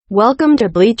Welcome to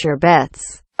Bleacher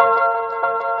Bets.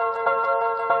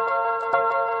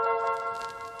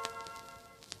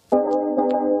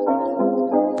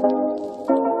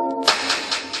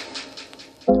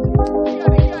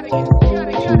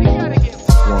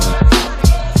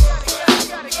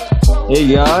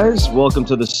 Hey guys, welcome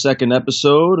to the second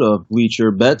episode of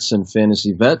Bleacher Bets and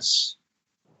Fantasy Vets.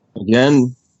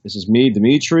 Again, this is me,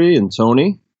 Dimitri, and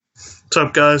Tony. What's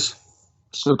up, guys?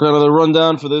 So kind of the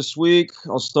rundown for this week.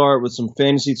 I'll start with some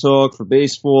fantasy talk for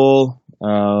baseball.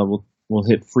 We'll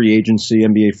hit free agency,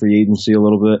 NBA free agency a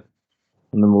little bit.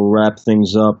 And then we'll wrap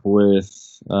things up with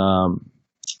some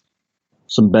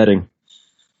betting.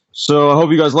 So I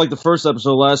hope you guys liked the first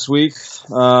episode last week.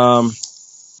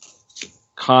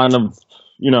 Kind of,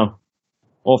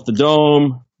 off the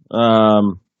dome.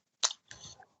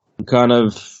 We kind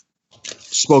of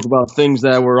spoke about things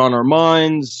that were on our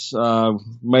minds.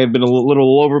 May have been a little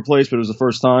all over the place, but it was the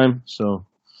first time. So,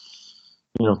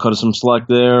 cut us some slack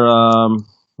there. I'm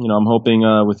hoping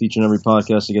with each and every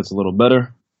podcast it gets a little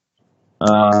better.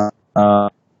 Try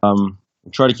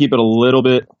to keep it a little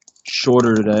bit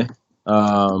shorter today.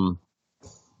 Let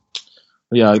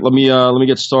me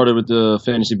get started with the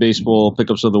fantasy baseball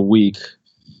pickups of the week.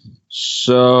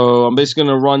 So I'm basically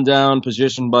going to run down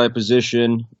position by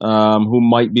position who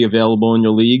might be available in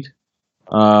your league.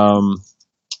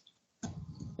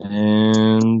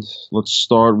 And let's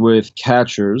start with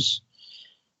catchers.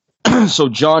 So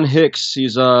John Hicks,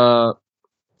 he's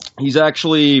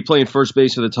actually playing first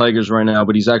base for the Tigers right now,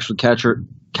 but he's actually catcher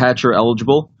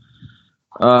eligible.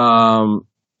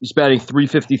 He's batting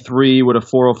 .353 with a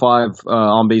 .405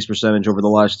 on-base percentage over the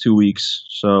last 2 weeks.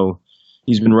 So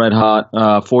he's been red hot.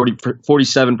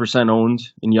 47% owned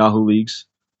in Yahoo leagues.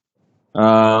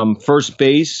 First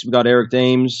base, we got Eric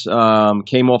Dames.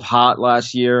 Came off hot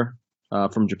last year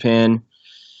from Japan.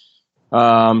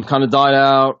 Kind of died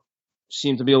out.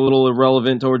 Seemed to be a little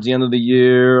irrelevant towards the end of the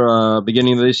year.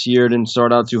 Beginning of this year, didn't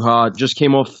start out too hot. Just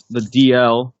came off the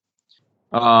DL.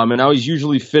 And now he's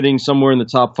usually fitting somewhere in the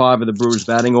top 5 of the Brewers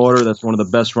batting order. That's one of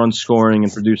the best run scoring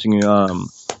and producing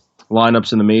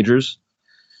lineups in the majors.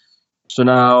 So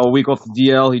now a week off the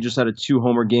DL, he just had a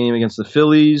 2-homer game against the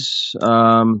Phillies.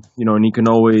 And he can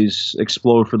always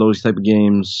explode for those type of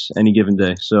games any given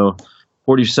day. So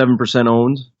 47%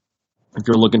 owned if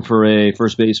you're looking for a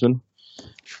first baseman.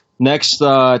 Next,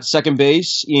 at second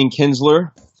base, Ian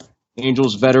Kinsler.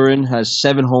 Angels veteran has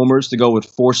 7 homers to go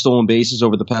with 4 stolen bases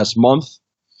over the past month.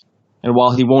 And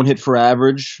while he won't hit for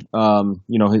average,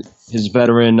 his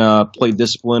veteran plate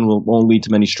discipline won't lead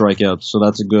to many strikeouts. So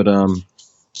that's a good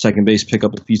second base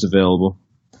pickup if he's available.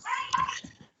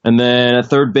 And then at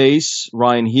third base,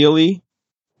 Ryan Healy,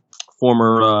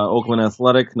 former Oakland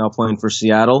Athletic, now playing for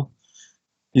Seattle.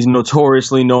 He's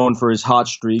notoriously known for his hot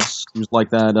streaks. He was like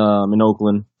that in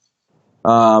Oakland.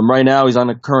 Right now, he's on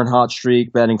a current hot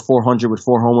streak, batting .400 with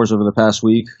 4 homers over the past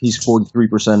week. He's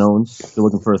 43% owned. They're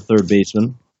looking for a third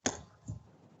baseman.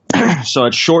 So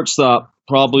at shortstop,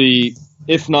 probably,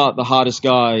 if not the hottest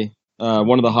guy,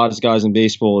 one of the hottest guys in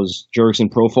baseball is Jurickson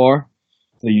Profar,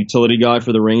 the utility guy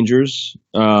for the Rangers.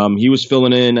 He was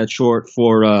filling in at short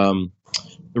for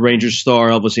the Rangers star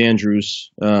Elvis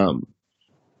Andrus,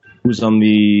 who's on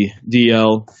the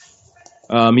DL.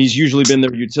 He's usually been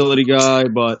their utility guy,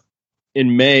 but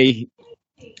in May,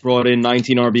 brought in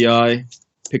 19 RBI,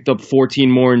 picked up 14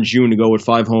 more in June to go with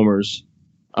 5 homers.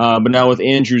 But now with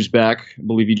Andrews back, I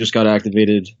believe he just got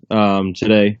activated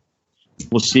today.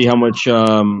 We'll see how much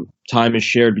time is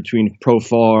shared between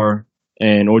Profar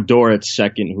and Odor at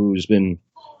second, who's been,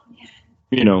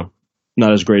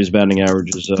 not as great as batting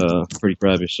average, is pretty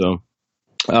crappy. So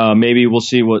maybe we'll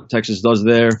see what Texas does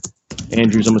there.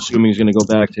 Andrews, I'm assuming, is going to go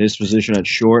back to his position at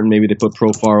short, and maybe they put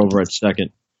Profar over at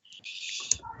second.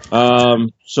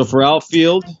 So for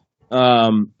outfield,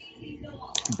 Brandon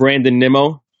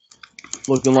Nimmo,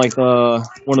 looking like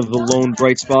one of the lone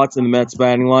bright spots in the Mets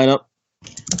batting lineup.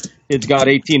 It's got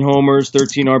 18 homers,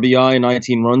 13 RBI, and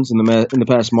 19 runs in the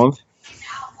past month.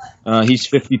 He's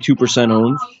 52%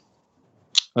 owned.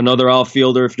 Another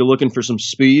outfielder, if you're looking for some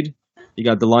speed, you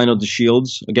got Delino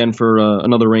DeShields, again for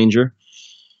another Ranger.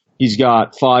 He's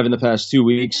got 5 in the past 2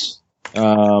 weeks.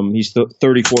 He's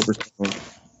 34% owned.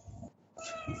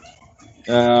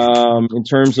 In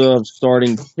terms of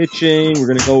starting pitching, we're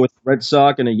going to go with Red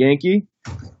Sox and a Yankee.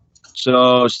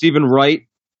 So Stephen Wright,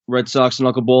 Red Sox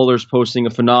knuckleballer, is posting a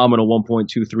phenomenal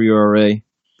 1.23 ERA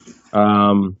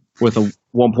with a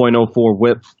 1.04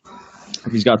 WHIP.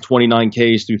 He's got 29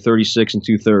 Ks through 36 and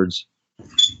 2/3.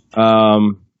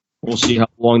 We'll see how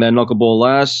long that knuckleball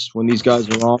lasts. When these guys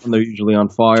are on, they're usually on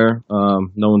fire.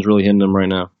 No one's really hitting them right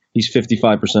now. He's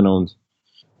 55% owned.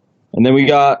 And then we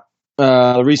got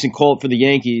the recent call for the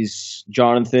Yankees,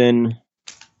 Jonathan.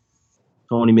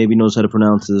 Tony maybe knows how to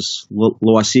pronounce this.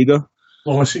 Loaisiga.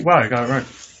 Loaisiga. Wow, I got it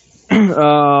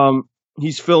right.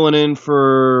 He's filling in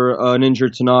for an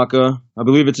injured Tanaka. I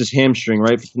believe it's his hamstring,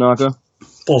 right, for Tanaka?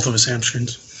 Both of his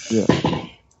hamstrings. Yeah.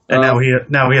 And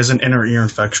now he has an inner ear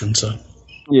infection, so.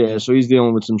 Yeah, so he's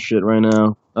dealing with some shit right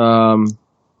now.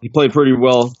 He played pretty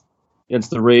well against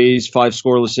the Rays, 5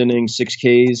 scoreless innings, 6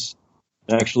 Ks.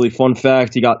 Actually, fun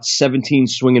fact, he got 17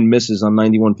 swing and misses on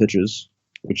 91 pitches.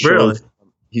 Which really?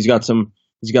 He's got some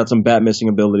bat missing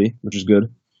ability, which is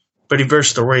good. But he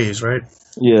versed the Rays, right?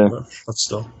 Yeah. But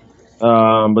still.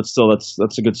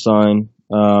 That's a good sign.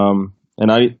 And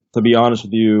to be honest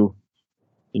with you,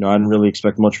 I didn't really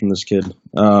expect much from this kid.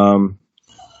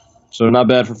 So not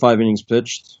bad for 5 innings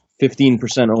pitched.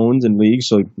 15% owned in league,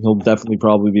 so he'll definitely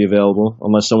probably be available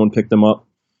unless someone picked him up.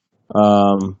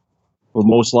 But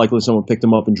most likely someone picked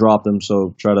him up and dropped him,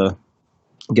 so try to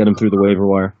get him through the waiver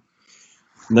wire.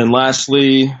 And then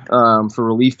lastly, for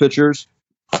relief pitchers,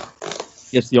 I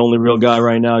guess the only real guy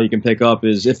right now you can pick up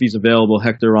is, if he's available,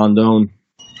 Hector Rondon.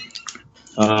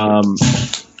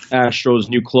 Astros'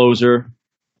 new closer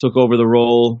took over the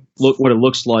role. Look what it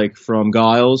looks like from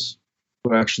Giles,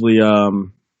 who actually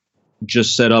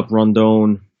just set up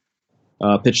Rondon,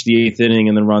 pitched the 8th inning,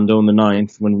 and then Rondon the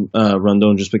 9th when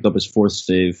Rondon just picked up his 4th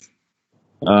save.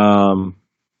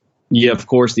 Yeah, of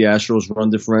course, the Astros' run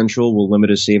differential will limit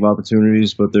his save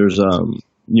opportunities, but there's, they're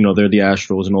the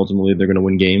Astros, and ultimately they're going to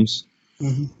win games.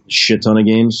 Mm-hmm. Shit ton of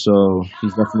games, so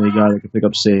he's definitely a guy that can pick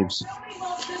up saves.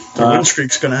 The win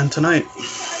streak's going to end tonight.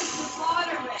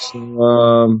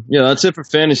 So, yeah, that's it for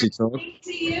fantasy talk.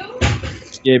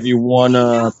 Just gave you one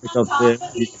pickup there.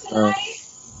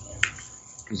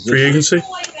 Free agency?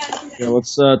 Yeah,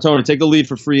 let's, Tony, take the lead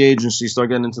for free agency. Start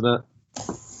getting into that.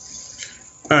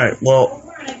 All right, well,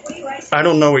 I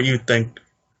don't know what you think.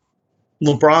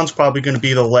 LeBron's probably going to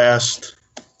be the last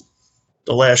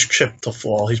chip to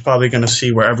fall. He's probably going to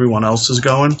see where everyone else is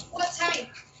going.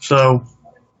 So,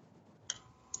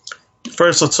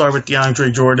 first, let's start with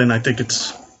DeAndre Jordan. I think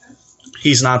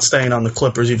he's not staying on the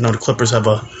Clippers, even though the Clippers have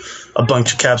a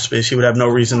bunch of cap space. He would have no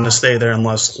reason to stay there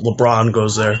unless LeBron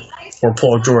goes there, or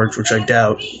Paul George, which I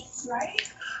doubt. I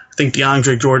think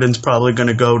DeAndre Jordan's probably going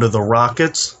to go to the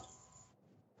Rockets.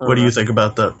 What do you think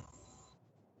about that?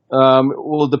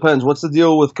 Well, it depends. What's the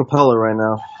deal with Capella right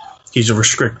now? He's a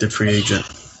restricted free agent.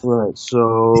 Right.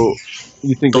 So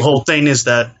you think the whole thing is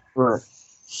that right,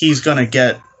 he's going to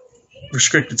get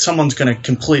restricted. Someone's going to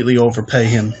completely overpay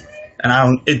him,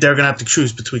 and they're going to have to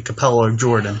choose between Capella or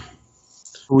Jordan.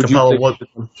 Capella,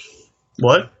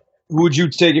 what? Who would you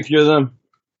take if you're them?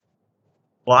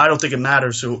 Well, I don't think it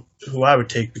matters who I would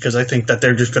take, because I think that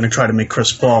they're just going to try to make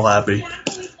Chris Paul happy.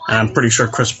 And I'm pretty sure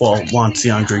Chris Paul wants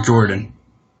DeAndre Jordan.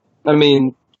 I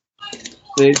mean,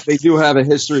 they do have a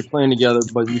history playing together,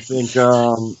 but you think,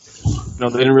 they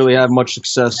didn't really have much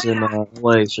success in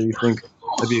LA, so you think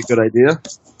that'd be a good idea,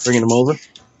 bringing them over?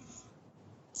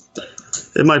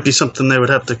 It might be something they would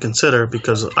have to consider,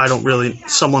 because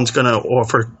someone's going to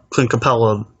offer Clint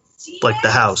Capella, like, the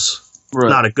house. Right.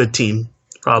 Not a good team.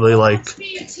 Probably like,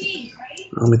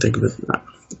 let me think of it.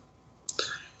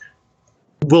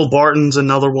 Will Barton's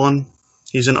another one.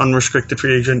 He's an unrestricted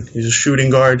free agent. He's a shooting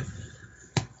guard.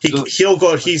 He's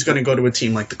going to go to a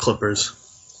team like the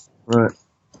Clippers. Right.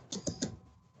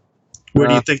 Where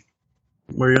do you think?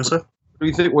 What are you going to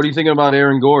say? What are you thinking about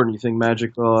Aaron Gordon? You think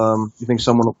Magic? You think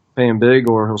someone will pay him big,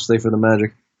 or he'll stay for the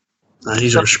Magic?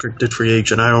 He's a restricted free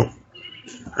agent.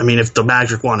 I mean, if the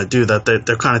Magic want to do that,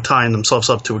 they're kind of tying themselves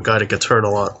up to a guy that gets hurt a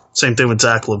lot. Same thing with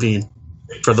Zach LaVine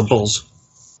for the Bulls.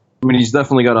 I mean, he's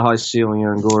definitely got a high ceiling,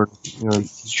 Aaron Gordon.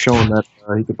 He's shown that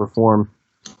he could perform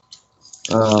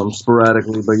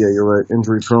sporadically, but yeah, you're right,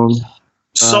 injury prone.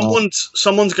 Someone's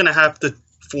going to have to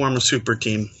form a super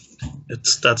team.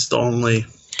 That's the only.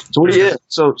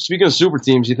 So speaking of super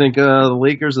teams, you think the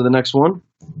Lakers are the next one?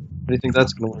 How do you think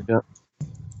that's going to work out?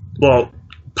 Well,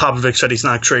 Popovich said he's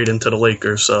not trading to the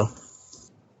Lakers, so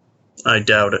I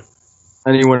doubt it.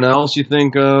 Anyone else you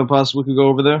think possibly could go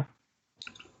over there?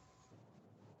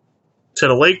 To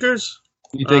the Lakers?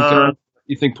 You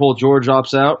think Paul George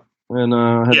opts out? And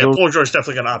Paul George's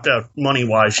definitely going to opt out.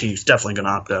 Money-wise, he's definitely going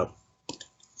to opt out.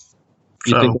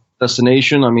 You think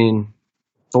destination? I mean,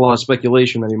 it's a lot of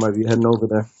speculation that he might be heading over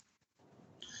there.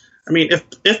 I mean,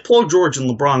 if Paul George and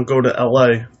LeBron go to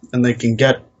L.A. and they can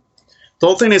get... The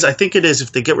whole thing is, I think it is,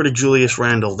 if they get rid of Julius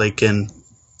Randle, they can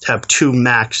have 2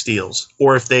 max deals.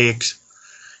 Or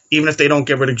even if they don't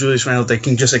get rid of Julius Randle, they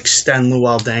can just extend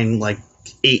Luol Deng like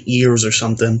 8 years or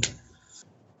something.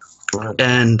 Right.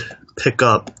 And pick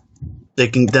up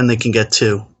they can get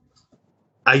 2.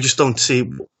 I just don't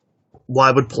see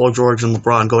why would Paul George and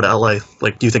LeBron go to LA.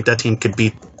 Like, do you think that team could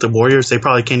beat the Warriors? They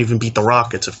probably can't even beat the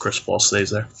Rockets if Chris Paul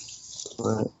stays there.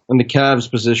 Right. And the Cavs'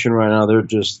 position right now,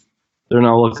 they're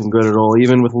not looking good at all.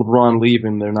 Even with LeBron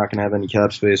leaving, they're not going to have any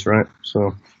cap space, right?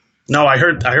 So. No, I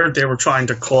heard they were trying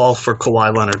to call for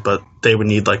Kawhi Leonard, but they would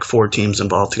need like 4 teams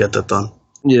involved to get that done.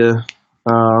 Yeah.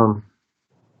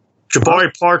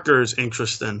 Jabari Parker is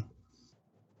interesting.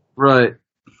 Right.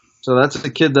 So that's a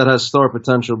kid that has star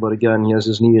potential, but again, he has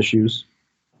his knee issues.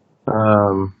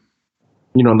 The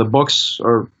Bucks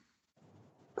are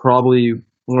probably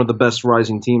one of the best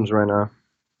rising teams right now.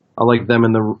 I like them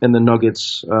in the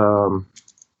Nuggets and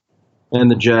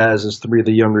the Jazz as 3 of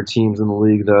the younger teams in the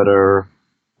league that are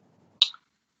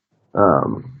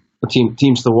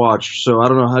teams to watch. So I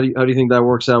don't know, how do you think that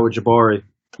works out with Jabari?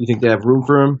 You think they have room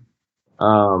for him?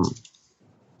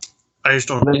 I just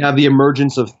don't. They have the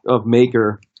emergence of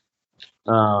Maker,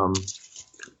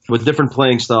 with different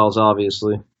playing styles.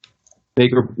 Obviously,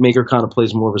 Maker kind of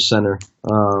plays more of a center.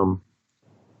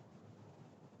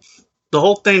 The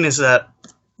whole thing is that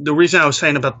the reason I was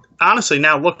saying about, honestly,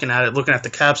 now looking at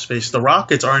the cap space, the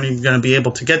Rockets aren't even going to be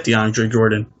able to get DeAndre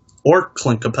Jordan or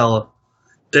Clint Capella,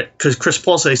 because Chris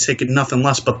Paul said he's taking nothing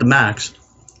less but the max,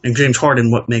 and James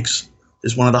Harden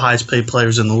is one of the highest paid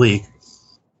players in the league.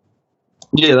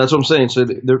 Yeah, that's what I'm saying. So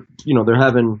they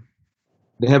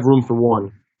have room for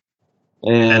one,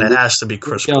 and it has to be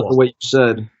Chris Paul. The way you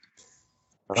said.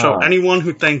 So anyone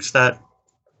who thinks that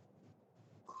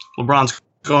LeBron's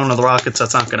going to the Rockets,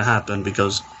 that's not going to happen,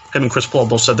 because him and Chris Paul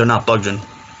both said they're not budging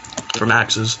for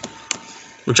maxes,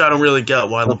 which I don't really get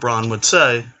why LeBron would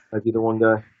say. I'd be the one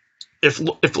guy. If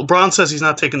LeBron says he's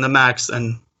not taking the max,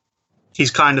 then he's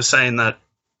kind of saying that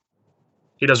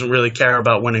he doesn't really care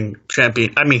about winning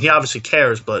champion. I mean, he obviously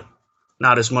cares, but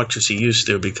not as much as he used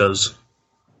to, because.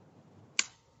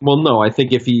 Well, no, I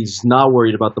think if he's not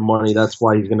worried about the money, that's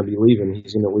why he's going to be leaving.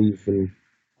 He's going to leave and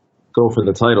go for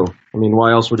the title. I mean,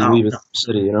 why else would he leave the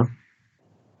city?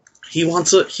 He wants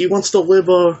to live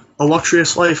a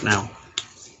luxurious life now.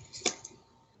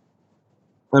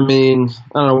 I mean,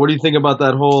 I don't know. What do you think about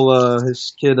that whole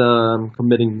his kid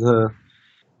committing to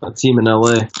a team in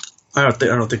LA? I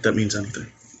don't think that means anything.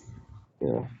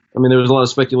 Yeah, I mean, there was a lot of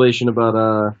speculation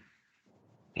about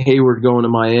Hayward going to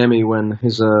Miami when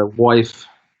his wife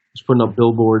was putting up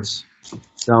billboards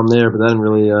down there, but that didn't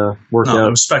really work out. It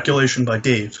was speculation by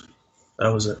Dave.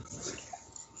 That was it.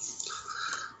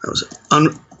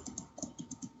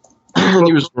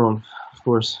 He was wrong, of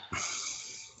course.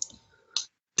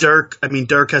 Dirk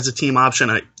has a team option.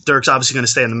 Dirk's obviously going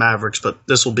to stay in the Mavericks, but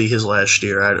this will be his last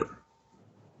year.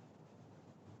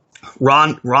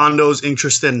 Rondo's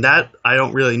interested in that. I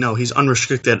don't really know. He's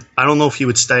unrestricted. I don't know if he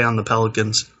would stay on the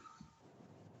Pelicans.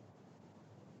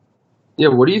 Yeah,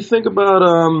 what do you think about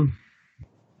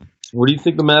what do you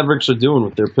think the Mavericks are doing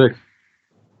with their pick?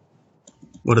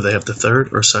 What do they have, the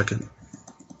 3rd or 2nd?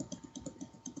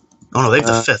 Oh no, they have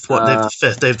the 5th. What? They have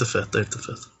the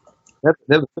 5th.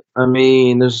 I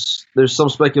mean, there's some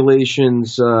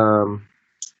speculations that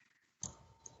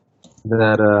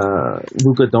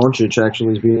Luka Doncic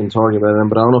actually is being targeted by them,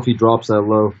 but I don't know if he drops that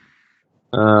low.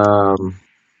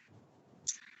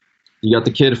 You got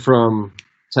the kid from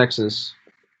Texas.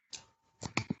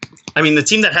 I mean, the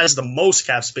team that has the most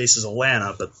cap space is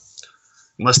Atlanta, but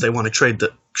unless they want to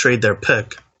trade their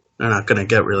pick, they're not going to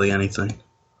get really anything.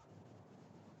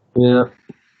 Yeah.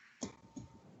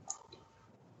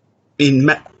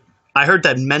 I heard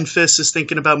that Memphis is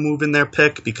thinking about moving their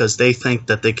pick because they think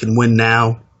that they can win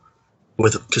now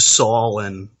with Gasol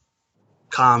and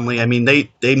Conley. I mean,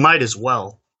 they might as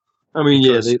well. I mean,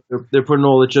 yeah, they're putting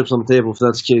all the chips on the table if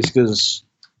that's the case. Because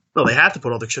they have to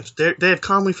put all the chips. They have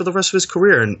Conley for the rest of his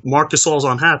career, and Marc Gasol's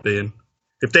unhappy. And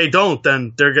if they don't,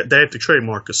 then they have to trade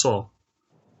Marc Gasol,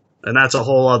 and that's a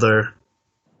whole other.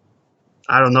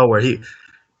 I don't know where he.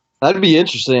 That'd be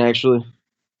interesting, actually.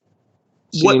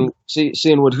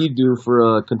 Seeing what he'd do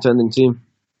for a contending team,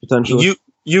 potentially.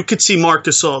 You could see Marc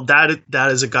Gasol.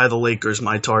 That is a guy the Lakers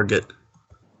might target.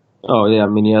 Oh, yeah. I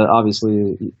mean, yeah,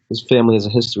 obviously his family has a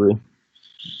history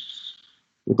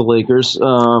with the Lakers.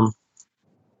 Well,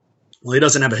 he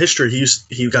doesn't have a history.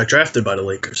 He got drafted by the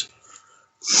Lakers.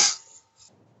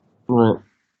 Right.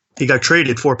 He got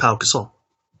traded for Pau Gasol.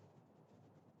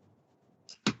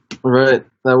 Right.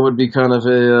 That would be kind of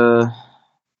a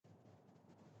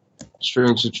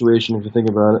strange situation if you think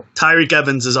about it. Tyreek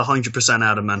Evans is 100%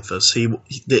 out of Memphis. He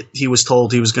was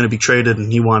told he was going to be traded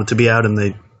and he wanted to be out, and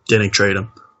they didn't trade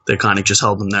him. They kind of just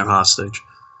held him there hostage.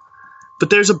 But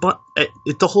there's the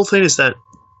whole thing is that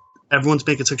everyone's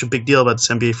making such a big deal about this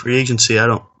NBA free agency. I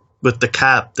with the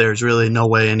cap, there's really no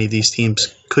way any of these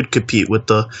teams could compete with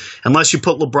unless you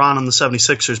put LeBron on the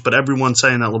 76ers, but everyone's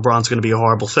saying that LeBron's going to be a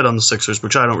horrible fit on the Sixers,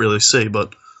 which I don't really see,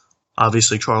 but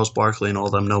obviously Charles Barkley and all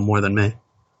of them know more than me.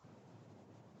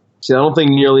 See, I don't think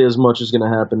nearly as much is going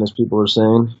to happen as people are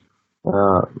saying.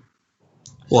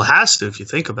 Well, it has to if you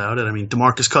think about it. I mean,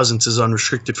 DeMarcus Cousins is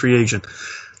unrestricted free agent.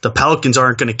 The Pelicans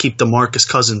aren't going to keep DeMarcus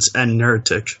Cousins and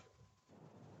Mirotic.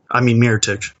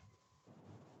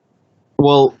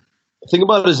 Well, think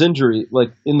about his injury.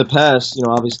 Like, in the past,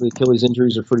 obviously Achilles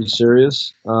injuries are pretty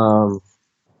serious. But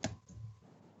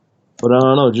I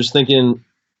don't know, just thinking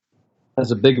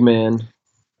as a big man,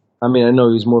 I mean, I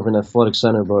know he's more of an athletic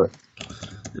center, but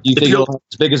do you think it'll have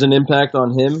as big as an impact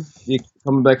on him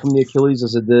coming back from the Achilles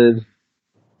as it did?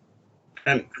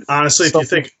 And honestly, if you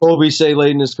think Kobe, say,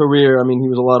 late in his career, I mean, he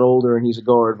was a lot older and he's a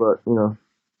guard, but,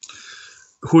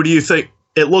 Who do you think?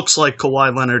 It looks like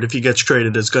Kawhi Leonard, if he gets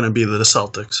traded, is going to be the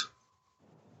Celtics.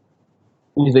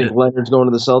 You think Leonard's going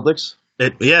to the Celtics?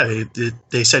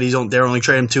 They said they're only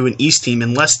trading him to an East team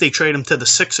unless they trade him to the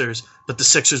Sixers, but the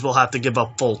Sixers will have to give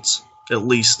up Fultz, at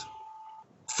least.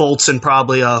 Fultz and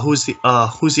probably, who's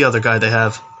the other guy they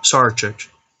have? Sarge.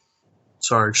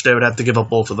 They would have to give up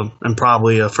both of them and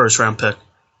probably a first-round pick.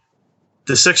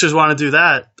 The Sixers want to do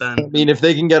that, then... I mean, if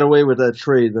they can get away with that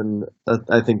trade, then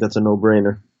I think that's a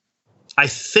no-brainer. I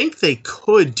think they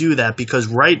could do that because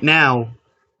right now,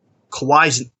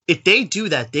 if they do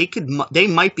that, they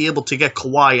might be able to get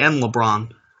Kawhi and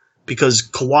LeBron because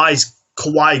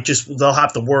they'll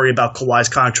have to worry about Kawhi's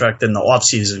contract in the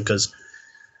offseason because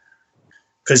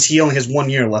he only has 1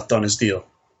 year left on his deal.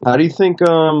 How do you think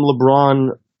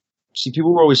LeBron? See,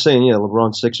 people were always saying,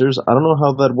 LeBron Sixers. I don't know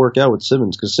how that'd work out with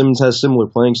Simmons because Simmons has similar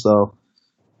playing style.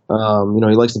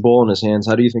 He likes the ball in his hands.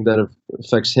 How do you think that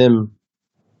affects him?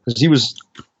 Because he was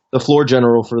the floor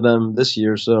general for them this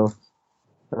year. So,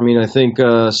 I mean, I think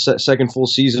second full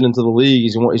season into the league,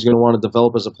 he's going to want to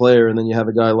develop as a player. And then you have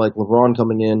a guy like LeBron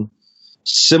coming in,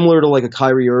 similar to like a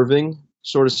Kyrie Irving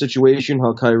sort of situation,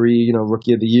 how Kyrie,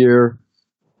 rookie of the year,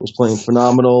 was playing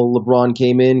phenomenal. LeBron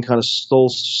came in, kind of stole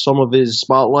some of his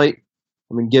spotlight.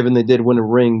 I mean, given they did win a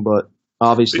ring, but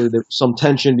obviously there was some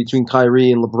tension between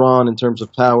Kyrie and LeBron in terms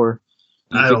of power.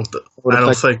 I don't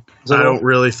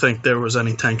really think there was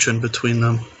any tension between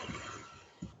them.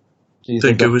 Do you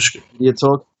think it was media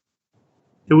talk?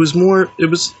 It was more. It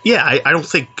was. Yeah, I don't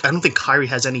think Kyrie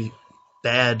has any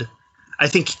bad. I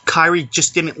think Kyrie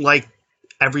just didn't like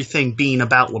everything being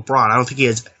about LeBron. I don't think he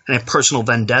has any personal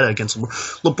vendetta against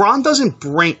LeBron. LeBron doesn't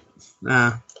bring.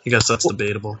 I guess that's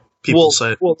debatable. People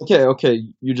say. Well, okay.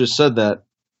 You just said that,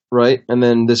 right? And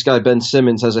then this guy Ben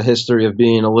Simmons has a history of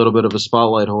being a little bit of a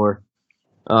spotlight whore.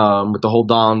 With the whole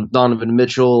Donovan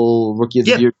Mitchell rookie of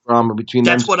the year drama between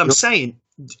them. That's what I'm saying.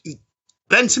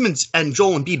 Ben Simmons and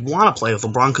Joel Embiid want to play with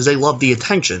LeBron because they love the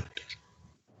attention.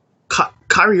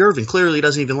 Kyrie Irving clearly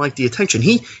doesn't even like the attention.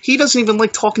 He doesn't even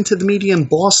like talking to the media in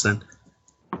Boston.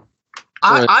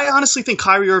 Right. I honestly think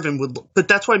Kyrie Irving would, but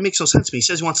that's why it makes no sense to me. He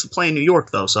says he wants to play in New York,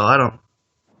 though, so I don't.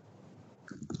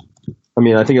 I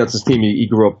mean, I think that's his team he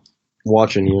grew up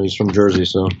watching. He's from Jersey,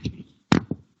 so.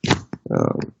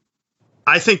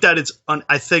 I think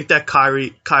that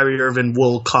Kyrie Irving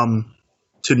will come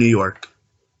to New York,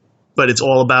 but it's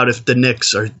all about if the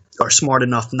Knicks are smart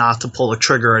enough not to pull a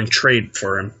trigger and trade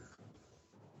for him.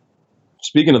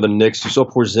 Speaking of the Knicks, you saw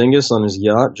Porzingis on his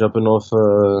yacht jumping off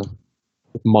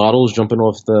models jumping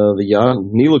off the yacht.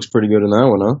 He looks pretty good in that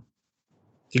one, huh?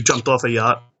 He jumped off a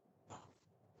yacht.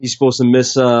 He's supposed to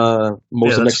miss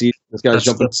most of next season. This guy's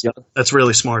jumping off the yacht. That's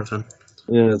really smart of him.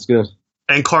 Yeah, that's good.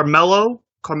 And Carmelo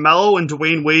and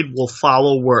Dwayne Wade will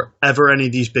follow wherever any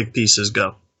of these big pieces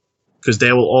go because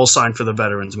they will all sign for the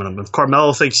veterans minimum. If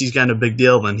Carmelo thinks he's getting a big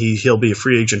deal, then he'll be a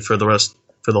free agent for the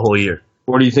whole year.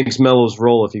 What do you think is Melo's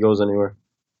role if he goes anywhere?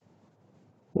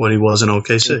 What he was in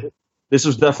OKC. This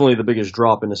was definitely the biggest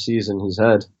drop in the season he's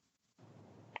had.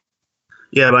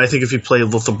 Yeah, but I think if he played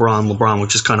with LeBron would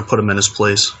just kind of put him in his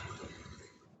place.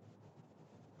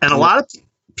 And a lot of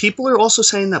people are also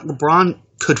saying that LeBron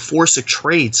could force a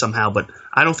trade somehow, but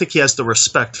I don't think he has the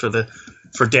respect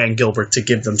for Dan Gilbert to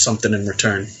give them something in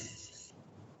return.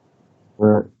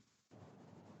 Right.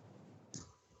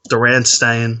 Durant's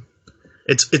staying.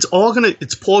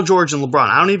 It's Paul George and LeBron.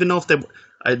 I don't even know if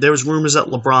there was rumors that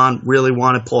LeBron really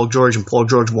wanted Paul George and Paul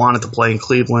George wanted to play in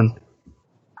Cleveland.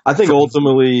 I think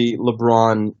ultimately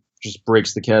LeBron just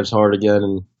breaks the Cavs' heart again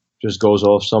and just goes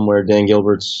off somewhere. Dan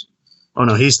Gilbert's. Oh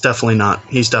no, he's definitely not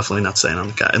staying on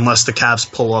the Cavs unless the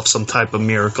Cavs pull off some type of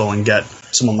miracle and get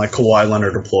someone like Kawhi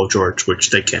Leonard or Paul George, which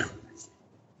they can't.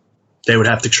 They would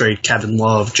have to trade Kevin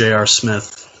Love, J.R.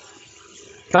 Smith.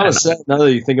 Kind of sad now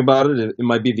that you think about it. It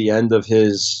might be the end of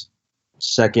his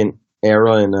second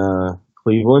era in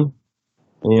Cleveland.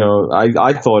 You know,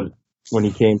 I thought when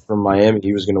he came from Miami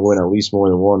he was going to win at least more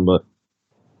than one, but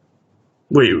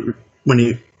wait, when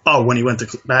he went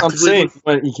back I'm to saying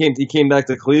Cleveland? when he came back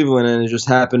to Cleveland, and it just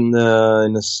happened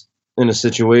in a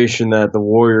situation that the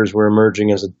Warriors were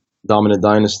emerging as a dominant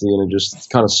dynasty, and it just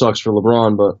kind of sucks for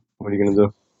LeBron. But what are you going to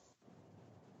do?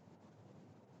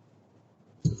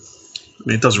 I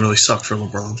mean, it doesn't really suck for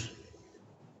LeBron.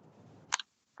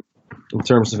 In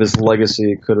terms of his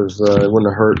legacy, it wouldn't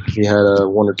have hurt if he had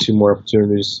one or two more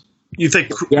opportunities. You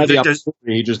think He had the opportunity,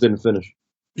 he just didn't finish.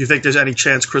 You think there's any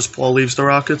chance Chris Paul leaves the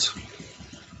Rockets?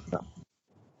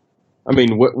 I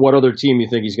mean, what other team you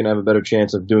think he's going to have a better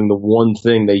chance of doing the one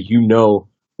thing that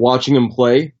watching him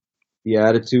play, the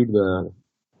attitude, Well,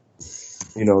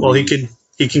 he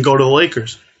can go to the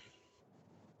Lakers.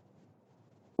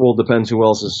 Well, it depends who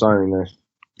else is signing there.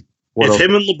 If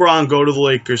him and LeBron go to the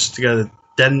Lakers together,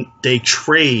 then they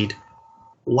trade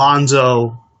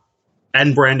Lonzo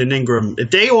and Brandon Ingram. If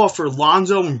they offer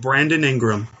Lonzo and Brandon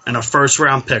Ingram and a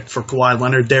first-round pick for Kawhi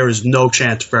Leonard, there is no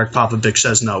chance Greg Popovich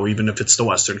says no, even if it's the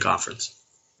Western Conference.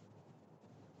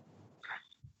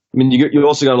 I mean, you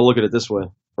also got to look at it this way,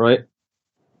 right?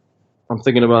 I'm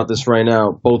thinking about this right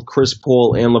now. Both Chris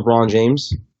Paul and LeBron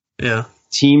James,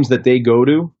 teams that they go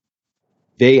to,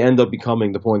 they end up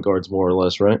becoming the point guards more or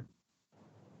less, right?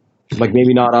 Like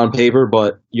maybe not on paper,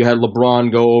 but you had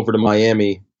LeBron go over to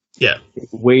Miami. Yeah.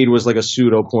 Wade was like a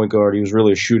pseudo point guard. He was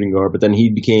really a shooting guard, but then he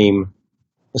became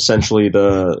essentially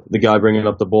the guy bringing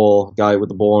up the ball, guy with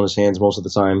the ball in his hands most of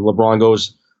the time. LeBron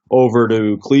goes over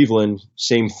to Cleveland,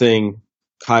 same thing.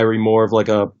 Kyrie more of like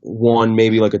a one,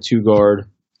 maybe like a two guard.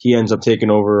 He ends up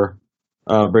taking over,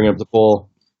 bringing up the ball.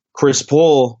 Chris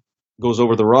Paul goes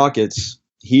over the Rockets.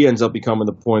 He ends up becoming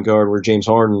the point guard where James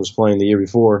Harden was playing the year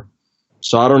before.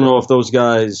 So I don't know if those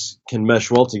guys can mesh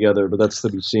well together, but that's to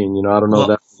be seen. I don't know if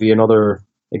that would be another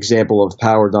example of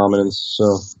power dominance.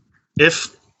 So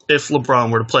if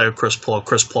LeBron were to play with Chris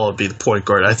Paul would be the point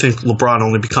guard. I think LeBron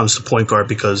only becomes the point guard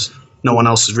because no one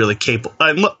else is really capable.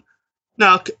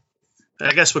 No,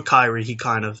 I guess with Kyrie,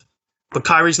 but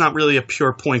Kyrie's not really a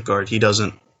pure point guard. He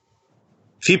doesn't.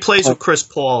 If he plays with Chris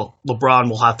Paul, LeBron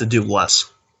will have to do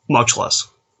less, much less.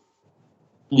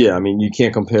 Yeah, I mean, you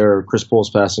can't compare Chris Paul's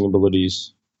passing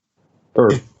abilities,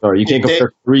 you can't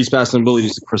compare Kyrie's passing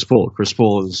abilities to Chris Paul. Chris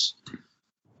Paul is,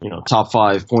 top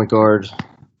 5 point guard,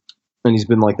 and he's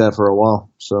been like that for a while.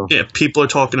 So yeah, people are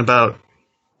talking about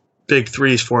big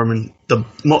threes for him, and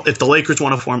if the Lakers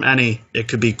want to form any, it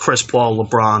could be Chris Paul,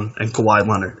 LeBron, and Kawhi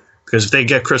Leonard. Because if they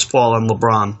get Chris Paul and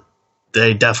LeBron,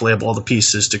 they definitely have all the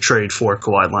pieces to trade for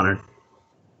Kawhi Leonard,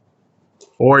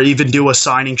 or even do a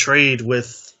signing trade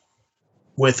with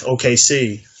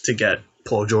OKC to get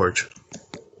Paul George.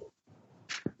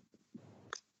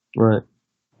 Right.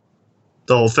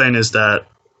 The whole thing is that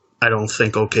I don't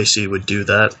think OKC would do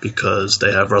that because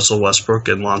they have Russell Westbrook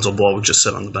and Lonzo Ball would just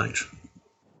sit on the bench.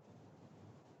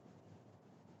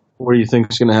 What do you think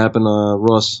is going to happen,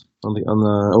 Russ, on the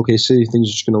OKC? You think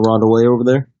he's just going to run away over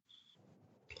there?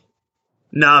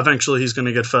 No, eventually he's going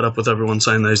to get fed up with everyone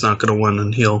saying that he's not going to win,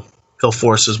 and he'll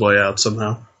force his way out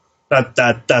somehow.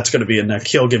 That's going to be a neck.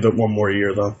 He'll give it one more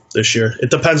year, though, this year. It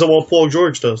depends on what Paul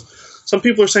George does. Some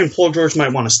people are saying Paul George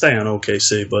might want to stay on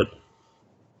OKC, but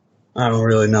I don't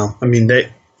really know. I mean,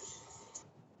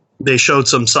 they showed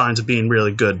some signs of being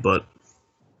really good, but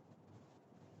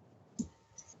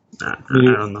I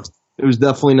don't know. It was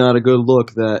definitely not a good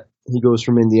look that he goes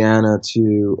from Indiana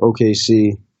to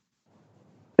OKC,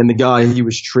 and the guy he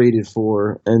was traded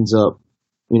for ends up,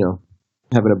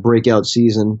 having a breakout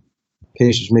season.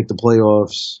 Pacers make the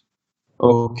playoffs.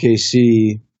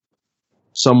 OKC,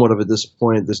 somewhat of a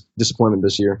disappointment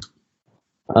this year.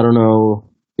 I don't know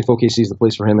if OKC is the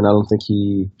place for him, and I don't think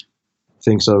he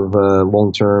thinks of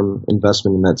long-term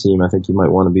investment in that team. I think he might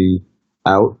want to be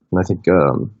out, and I think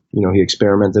he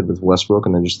experimented with Westbrook,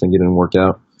 and I just think it didn't work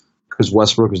out because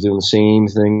Westbrook was doing the same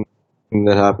thing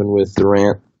that happened with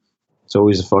Durant. It's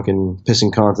always a fucking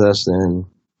pissing contest, and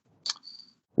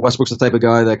Westbrook's the type of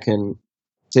guy that can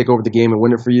take over the game and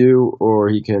win it for you, or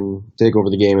he can take over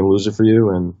the game and lose it for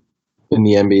you. And in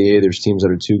the NBA, there's teams that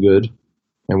are too good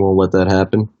and won't let that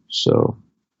happen. So,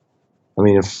 I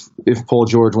mean, if Paul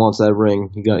George wants that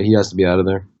ring, he has to be out of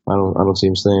there. I don't see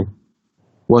him staying.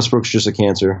 Westbrook's just a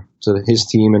cancer to his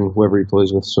team and whoever he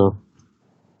plays with. So,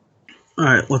 all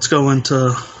right, let's go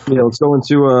into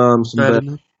some bet.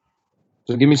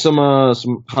 So, give me some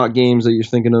hot games that you're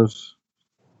thinking of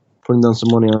putting down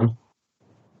some money on.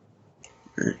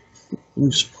 Let me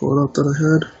just pull it up that I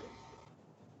had.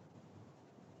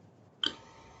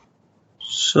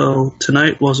 So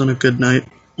tonight wasn't a good night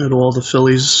at all. The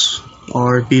Phillies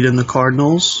are beating the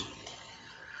Cardinals.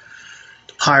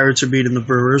 The Pirates are beating the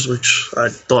Brewers, which I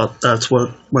thought that's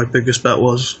what my biggest bet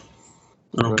was.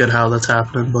 I don't get how that's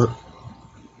happening, but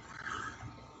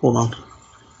hold on.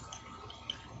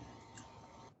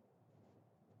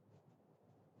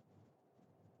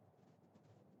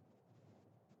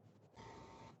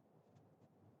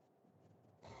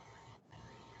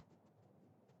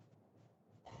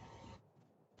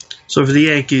 So for the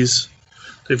Yankees,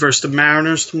 they versus the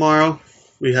Mariners tomorrow.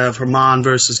 We have Herman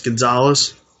versus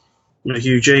Gonzalez. I'm a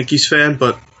huge Yankees fan,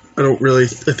 but I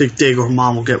think Diego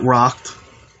Herman will get rocked.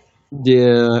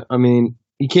 Yeah, I mean,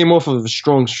 he came off of a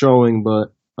strong showing,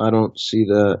 but I don't see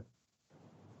that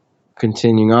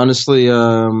continuing. Honestly,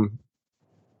 yeah,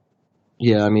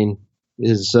 I mean,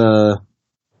 he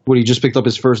just picked up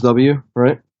his first W,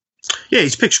 right? Yeah,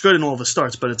 he's pitched good in all of his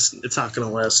starts, but it's not going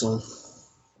to last long.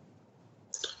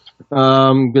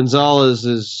 Gonzalez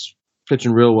is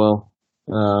pitching real well.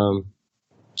 7-3,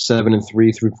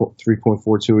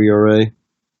 3.42 ERA.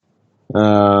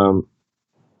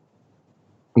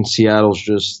 And Seattle's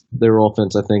just their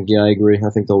offense. I think. Yeah, I agree. I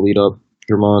think they'll lead up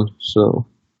German. So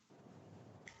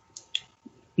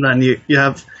then you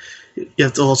have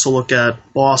to also look at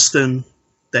Boston.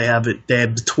 They have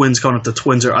the Twins coming up. The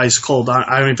Twins are ice cold.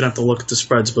 I don't even have to look at the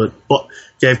spreads, but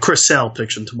you have Chris Sale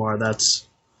pitching tomorrow. That's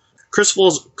Chris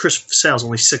Sale's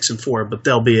only 6-4, but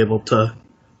they'll beat up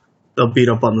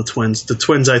on the Twins. The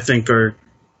Twins, I think, are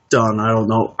done. I don't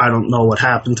know what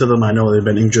happened to them. I know they've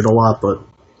been injured a lot, but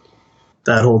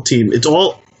that whole team, it's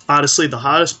all honestly the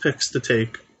hottest picks to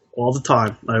take all the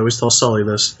time. I always tell Sully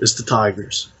this is the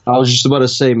Tigers. I was just about to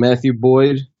say Matthew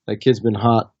Boyd. That kid's been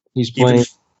hot. He's playing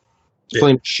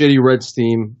a shitty Reds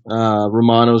team.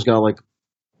 Romano's got like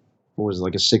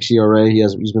a 6 ERA.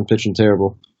 He's been pitching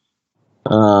terrible.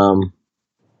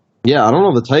 Yeah, I don't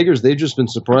know. The Tigers, they've just been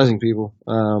surprising people.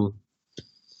 And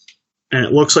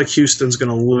it looks like Houston's going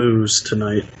to lose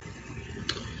tonight.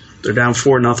 They're down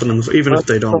 4-0, even if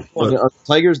they don't.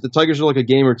 The Tigers are like a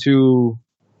game or two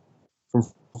from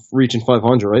reaching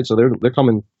 500, right? So they're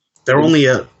coming. They're only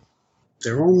like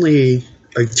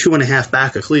 2.5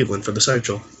 back of Cleveland for the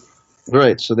Central.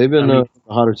 Right. So they've been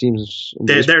hotter teams.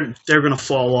 They're going to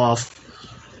fall off.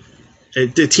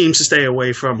 The teams to stay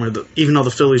away from even though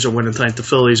the Phillies are winning tonight, the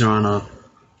Phillies are on a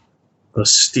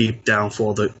steep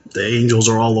downfall. The Angels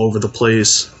are all over the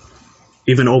place.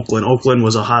 Even Oakland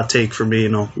was a hot take for me.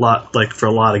 For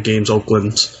a lot of games,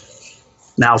 Oakland's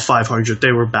now 500.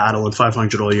 They were battling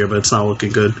 500 all year, but it's not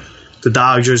looking good. The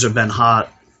Dodgers have been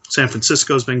hot. San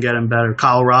Francisco's been getting better.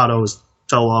 Colorado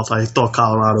fell off. I thought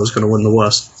Colorado was going to win the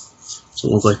West. Doesn't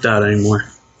look like that anymore.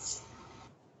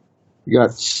 You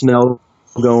got Snell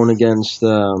going against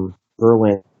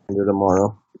Verlander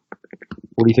tomorrow.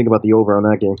 What do you think about the over on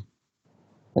that game?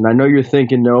 And I know you're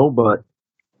thinking no, but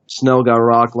Snell got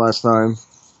rocked last time.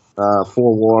 4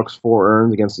 walks, 4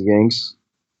 earned against the Yanks.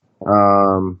 I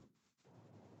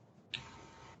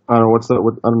don't know I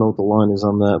don't know what the line is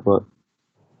on that, but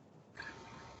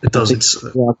it doesn't.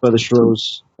 Blocked by the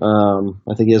Stros.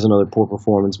 I think he has another poor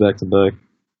performance back to back.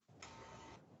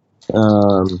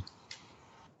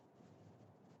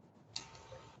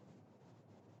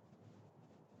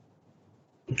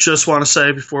 Just want to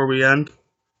say before we end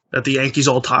that the Yankees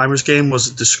all-timers game was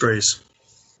a disgrace.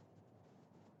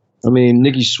 I mean,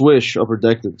 Nicky Swish upper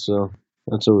decked it, so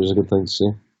that's always a good thing to see.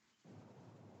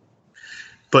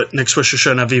 But Nick Swisher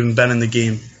shouldn't have even been in the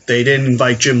game. They didn't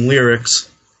invite Jim Lyrics,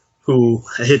 who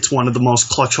hits one of the most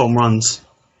clutch home runs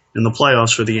in the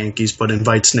playoffs for the Yankees, but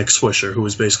invites Nick Swisher, who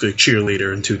was basically a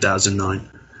cheerleader in 2009.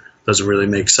 Doesn't really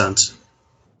make sense.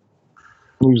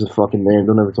 He's a fucking man.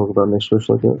 Don't ever talk about Nick Swish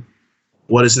like that.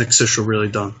 What has Nick Swisher really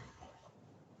done?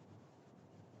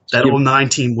 That 09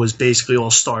 team was basically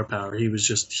all star power. He was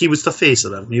the face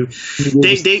of them.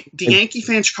 The Yankee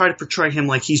fans try to portray him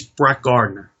like he's Brett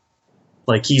Gardner.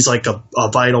 Like he's like a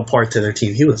vital part to their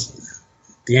team. The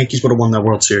Yankees would have won that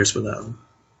World Series without him.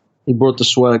 He brought the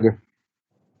swagger.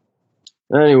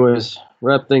 Anyways,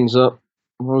 wrap things up.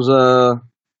 It was a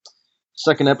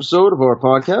second episode of our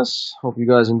podcast. Hope you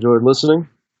guys enjoyed listening.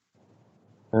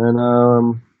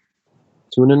 And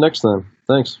tune in next time.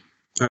 Thanks.